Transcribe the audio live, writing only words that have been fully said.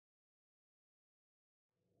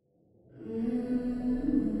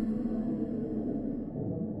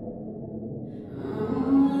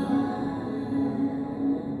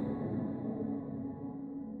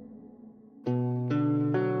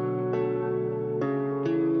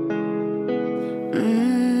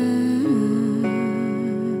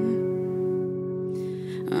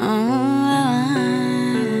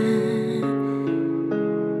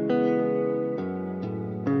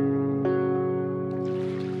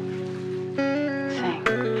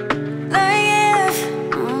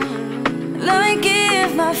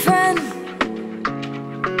my friend.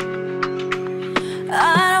 I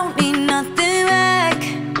don't need nothing back.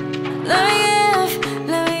 Let me give,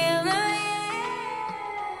 let me give, let me give.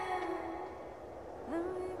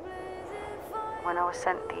 When I was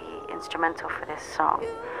sent the instrumental for this song,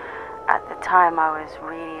 at the time I was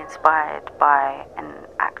really inspired by an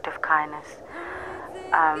act of kindness.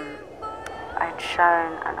 I'd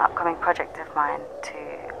shown an upcoming project of mine to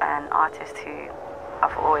an artist who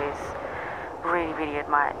I've always really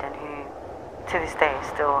admired and who to this day is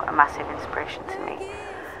still a massive inspiration to me.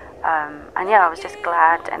 And yeah, I was just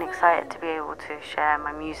glad and excited to be able to share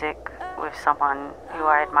my music with someone who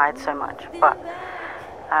I admired so much. But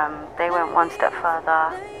they went one step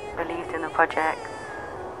further, believed in the project,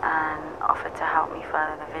 and offered to help me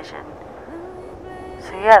further the vision.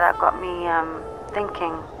 So yeah, that got me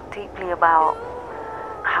thinking deeply about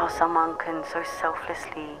how someone can so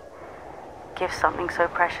selflessly give something so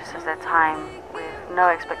precious as their time with no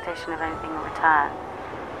expectation of anything in return.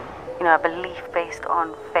 You know, a belief based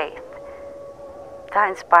on faith. That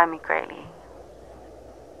inspired me greatly.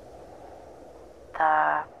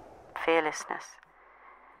 The fearlessness.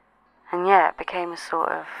 And yeah, it became a sort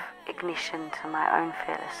of ignition to my own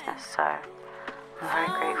fearlessness, so I'm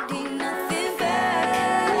very grateful.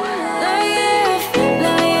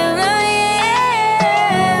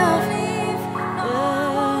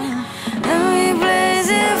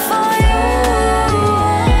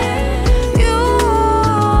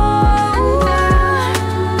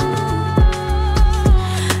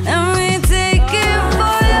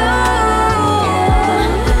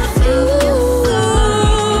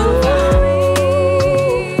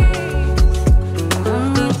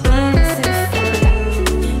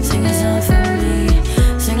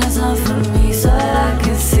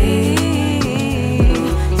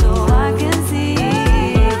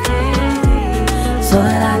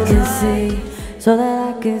 So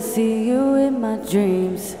that I can see you in my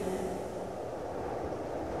dreams.